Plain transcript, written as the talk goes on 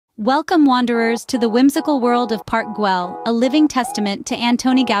Welcome, wanderers, to the whimsical world of Park Güell, a living testament to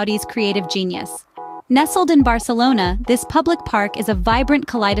Antoni Gaudi's creative genius. Nestled in Barcelona, this public park is a vibrant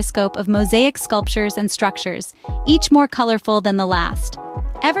kaleidoscope of mosaic sculptures and structures, each more colorful than the last.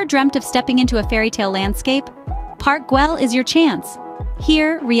 Ever dreamt of stepping into a fairy tale landscape? Park Güell is your chance.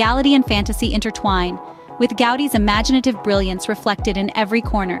 Here, reality and fantasy intertwine, with Gaudi's imaginative brilliance reflected in every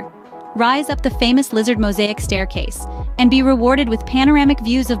corner. Rise up the famous lizard mosaic staircase and be rewarded with panoramic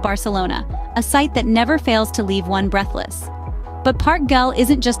views of Barcelona, a sight that never fails to leave one breathless. But Park Güell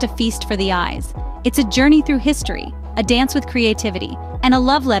isn't just a feast for the eyes. It's a journey through history, a dance with creativity, and a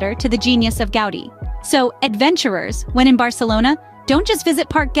love letter to the genius of Gaudí. So, adventurers, when in Barcelona, don't just visit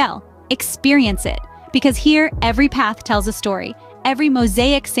Park Güell, experience it. Because here, every path tells a story, every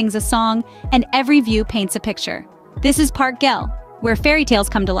mosaic sings a song, and every view paints a picture. This is Park Güell, where fairy tales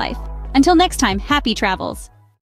come to life. Until next time, happy travels!